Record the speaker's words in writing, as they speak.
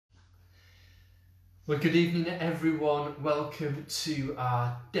Well, good evening everyone. Welcome to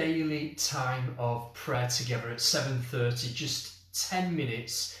our daily time of prayer together at 7:30, just 10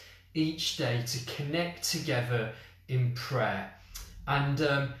 minutes each day to connect together in prayer.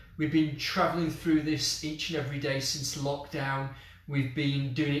 And we've been travelling through this each and every day since lockdown. We've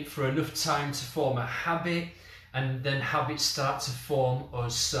been doing it for enough time to form a habit, and then habits start to form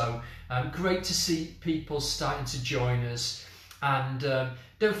us. So great to see people starting to join us. And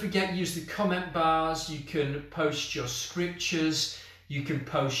don't forget, use the comment bars. You can post your scriptures. You can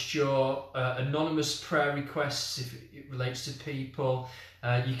post your anonymous prayer requests if it relates to people.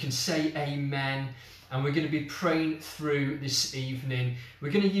 You can say amen. And we're going to be praying through this evening.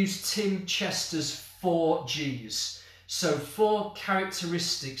 We're going to use Tim Chester's 4 G's. So 4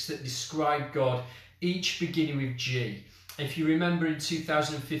 characteristics that describe God, each beginning with G. If you remember in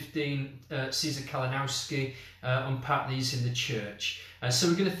 2015, Caesar Kalinowski unpacked these in the church. So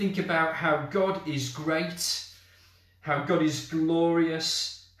we're going to think about how God is great, how God is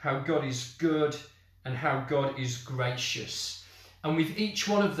glorious, how God is good, and how God is gracious. And with each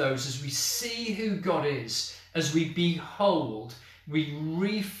one of those, as we see who God is, as we behold, we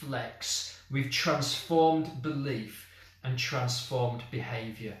reflex with transformed belief and transformed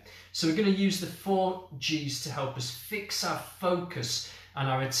behaviour. So we're going to use the 4 G's to help us fix our focus and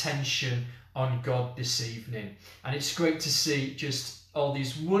our attention on God this evening. And it's great to see just all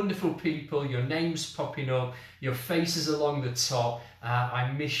these wonderful people, your names popping up, your faces along the top. I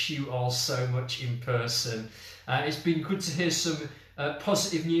miss you all so much in person. It's been good to hear some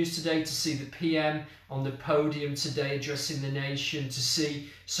positive news today, to see the PM on the podium today addressing the nation, to see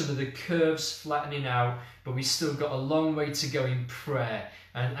some of the curves flattening out, but we've still got a long way to go in prayer.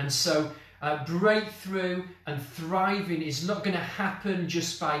 And so breakthrough and thriving is not going to happen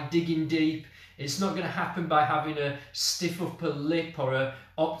just by digging deep. It's not going to happen by having a stiff upper lip or an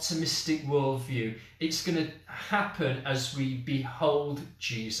optimistic worldview. It's going to happen as we behold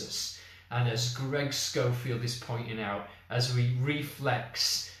Jesus. And as Greg Schofield is pointing out, as we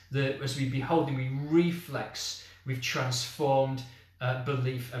behold him, we reflex with transformed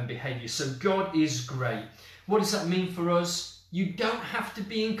belief and behaviour. So God is great. What does that mean for us? You don't have to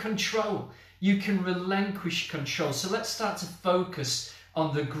be in control. You can relinquish control. So let's start to focus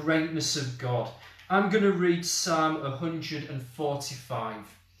on the greatness of God. I'm going to read Psalm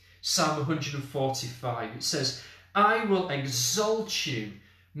 145. Psalm 145. It says, I will exalt you,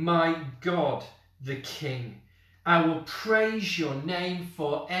 my God, the King. I will praise your name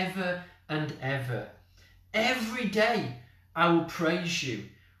forever and ever. Every day I will praise you.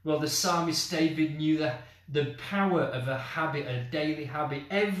 Well, the psalmist David knew the power of a habit, a daily habit.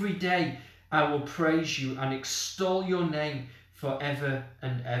 Every day I will praise you and extol your name forever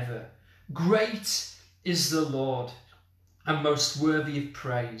and ever. Great is the Lord and most worthy of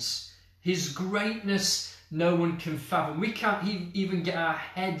praise. His greatness no one can fathom. We can't even get our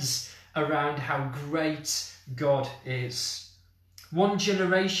heads around how great God is. One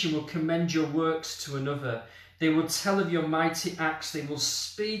generation will commend your works to another. They will tell of your mighty acts. They will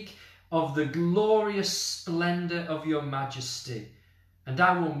speak of the glorious splendour of your majesty. And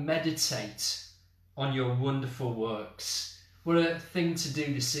I will meditate on your wonderful works. What a thing to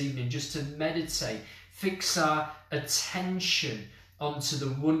do this evening, just to meditate, fix our attention onto the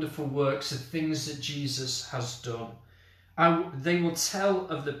wonderful works, the things that Jesus has done. They will tell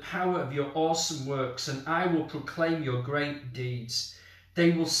of the power of your awesome works, and I will proclaim your great deeds. They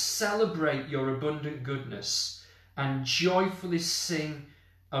will celebrate your abundant goodness and joyfully sing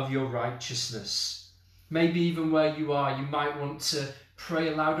of your righteousness. Maybe even where you are, you might want to pray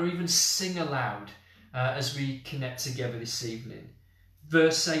aloud or even sing aloud as we connect together this evening.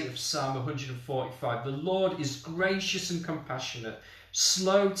 Verse 8 of Psalm 145, the Lord is gracious and compassionate,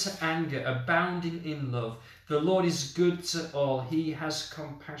 slow to anger, abounding in love. The Lord is good to all. He has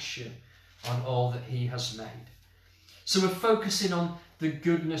compassion on all that he has made. So we're focusing on the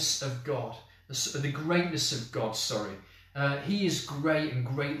goodness of God, the greatness of God, He is great and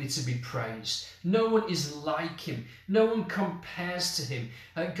greatly to be praised. No one is like him. No one compares to him.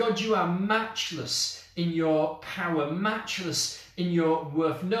 God, you are matchless in your power, matchless in your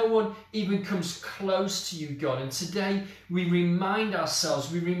worth. No one even comes close to you, God. And today we remind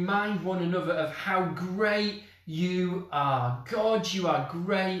ourselves, we remind one another of how great you are. God, you are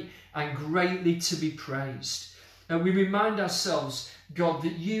great and greatly to be praised. And we remind ourselves, God,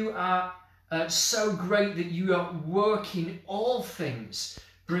 that you are so great that you are working all things,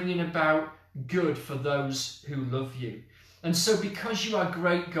 bringing about good for those who love you. And so because you are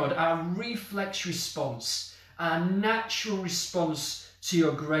great, God, our reflex response, our natural response to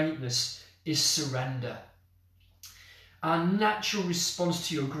your greatness is surrender. Our natural response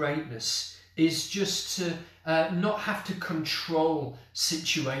to your greatness is just to not have to control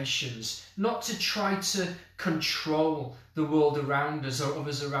situations, not to try to control the world around us or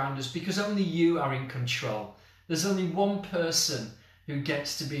others around us, because only you are in control. There's only one person who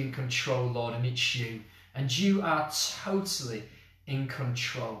gets to be in control, Lord, and it's you. And you are totally in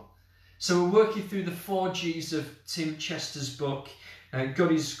control. So we're working through the 4 G's of Tim Chester's book.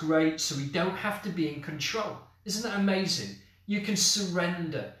 God is great, so we don't have to be in control. Isn't that amazing? You can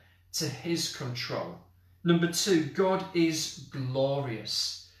surrender to his control. Number 2, God is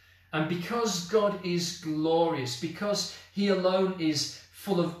glorious. And because God is glorious, because he alone is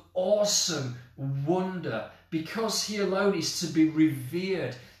full of awesome wonder, because he alone is to be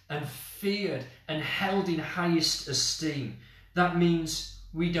revered and feared and held in highest esteem, that means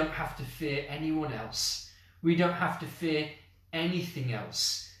we don't have to fear anyone else. We don't have to fear anything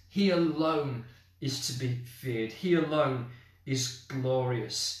else. He alone is to be feared. He alone is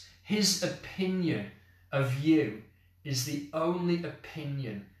glorious. His opinion of you is the only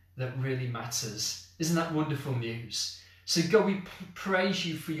opinion that really matters. Isn't that wonderful news? So God, we praise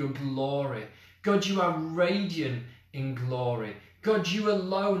you for your glory. God, you are radiant in glory. God, you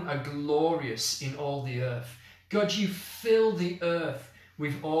alone are glorious in all the earth. God, you fill the earth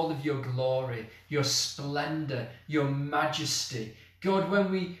with all of your glory, your splendor, your majesty. God,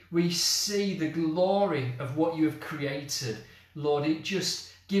 when we see the glory of what you have created, Lord, it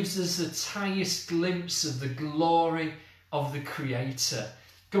just gives us the tiniest glimpse of the glory of the Creator.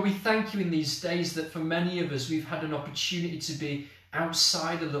 God, we thank you in these days that for many of us, we've had an opportunity to be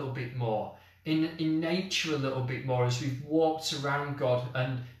outside a little bit more, in nature a little bit more, as we've walked around, God,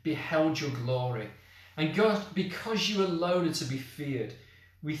 and beheld your glory. And God, because you alone are to be feared,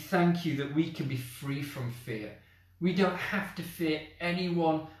 we thank you that we can be free from fear. We don't have to fear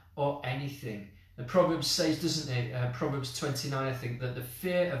anyone or anything. And Proverbs says, doesn't it, Proverbs 29, I think, that the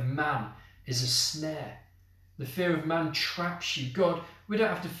fear of man is a snare. The fear of man traps you. God, we don't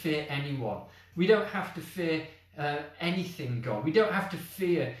have to fear anyone. We don't have to fear anything, God. We don't have to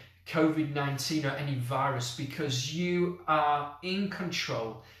fear COVID-19 or any virus, because you are in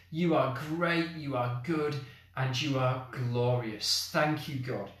control. You are great, you are good, and you are glorious. Thank you,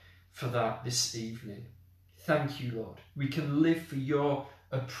 God, for that this evening. Thank you, Lord. We can live for your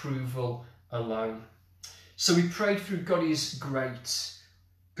approval alone. So we prayed through God is great,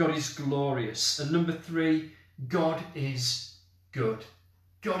 God is glorious. And number 3, God is good.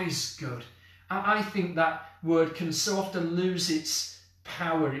 God is good. I think that word can so often lose its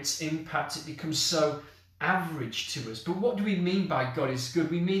power, its impact. It becomes so average to us. But what do we mean by God is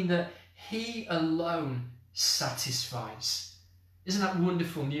good? We mean that he alone satisfies. Isn't that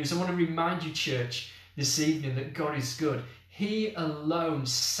wonderful news? I want to remind you, church, this evening that God is good. He alone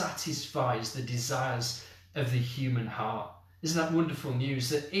satisfies the desires of the human heart. Isn't that wonderful news?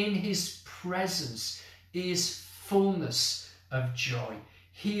 That in his presence is fullness of joy.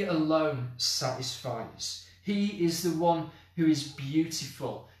 He alone satisfies. He is the one who is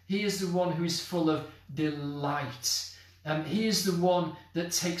beautiful. He is the one who is full of delight. He is the one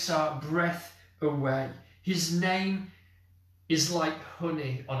that takes our breath away. His name is like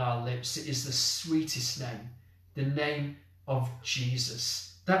honey on our lips. It is the sweetest name, the name of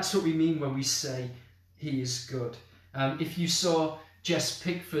Jesus. That's what we mean when we say he is good. If you saw Jess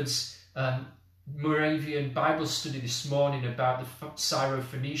Pickford's Moravian Bible study this morning about the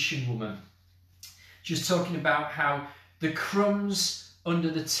Syrophoenician woman, she was talking about how the crumbs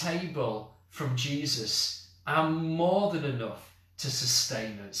under the table from Jesus are more than enough to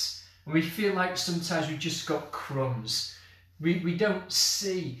sustain us. And we feel like sometimes we've just got crumbs. We don't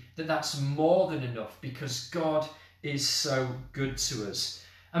see that that's more than enough, because God is so good to us.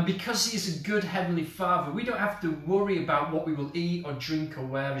 And because he is a good heavenly Father, we don't have to worry about what we will eat or drink or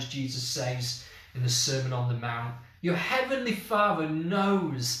wear, as Jesus says in the Sermon on the Mount. Your heavenly Father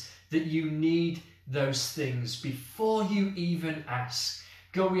knows that you need those things before you even ask.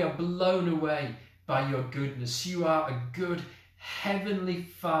 God, we are blown away by your goodness. You are a good heavenly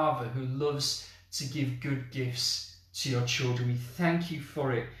Father who loves to give good gifts to your children. We thank you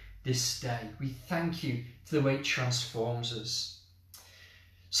for it this day. We thank you for the way it transforms us.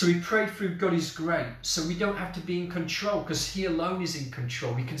 So we prayed through God is great, so we don't have to be in control, because he alone is in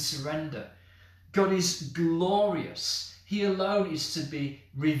control. We can surrender. God is glorious. He alone is to be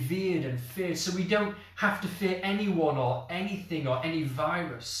revered and feared, so we don't have to fear anyone or anything or any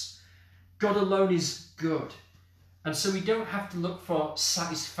virus. God alone is good, and so we don't have to look for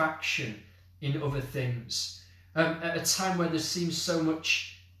satisfaction in other things. At a time where there seems so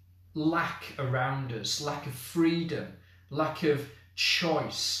much lack around us, lack of freedom, lack of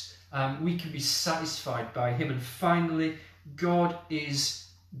choice, we can be satisfied by him. And finally, God is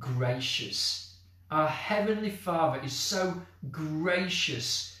gracious. Our Heavenly Father is so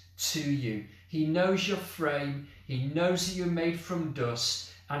gracious to you. He knows your frame. He knows that you're made from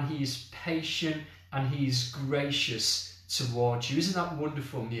dust, and He is patient and He is gracious towards you. Isn't that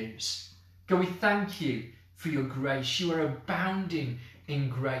wonderful news? God, we thank you for your grace. You are abounding in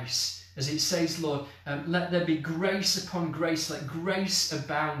grace. As it says, Lord, let there be grace upon grace. Let grace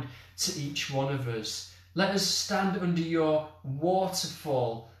abound to each one of us. Let us stand under your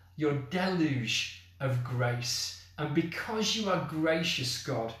waterfall, your deluge of grace. And because you are gracious,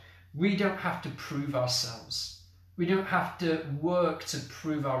 God, we don't have to prove ourselves. We don't have to work to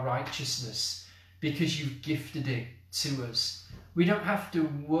prove our righteousness, because you've gifted it to us. We don't have to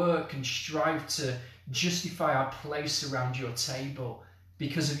work and strive to justify our place around your table,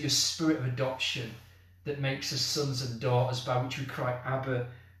 because of your spirit of adoption that makes us sons and daughters, by which we cry, Abba,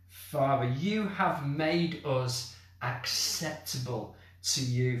 Father. You have made us acceptable to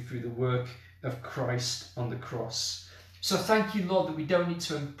you through the work of Christ on the cross. So thank you, Lord, that we don't need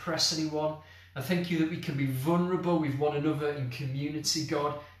to impress anyone. I thank you that we can be vulnerable with one another in community,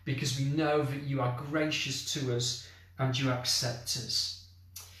 God, because we know that you are gracious to us and you accept us.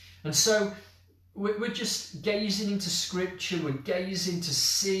 And so we're just gazing into Scripture. We're gazing to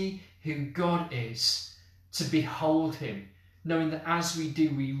see who God is, to behold him, knowing that as we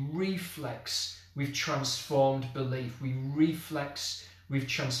do, we reflex with transformed belief. We reflex with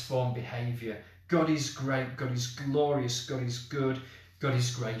transformed behaviour. God is great. God is glorious. God is good. God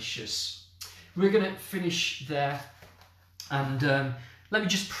is gracious. We're going to finish there. And let me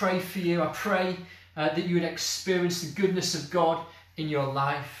just pray for you. I pray that you would experience the goodness of God in your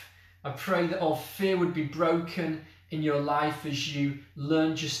life. I pray that all fear would be broken in your life as you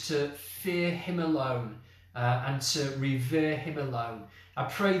learn just to fear him alone and to revere him alone. I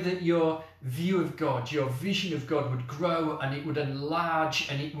pray that your view of God, your vision of God would grow, and it would enlarge,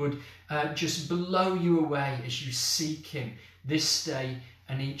 and it would just blow you away as you seek him this day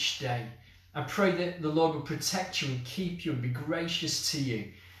and each day. I pray that the Lord would protect you and keep you and be gracious to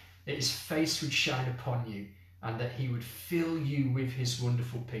you, that his face would shine upon you, and that he would fill you with his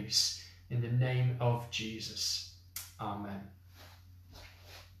wonderful peace. In the name of Jesus. Amen.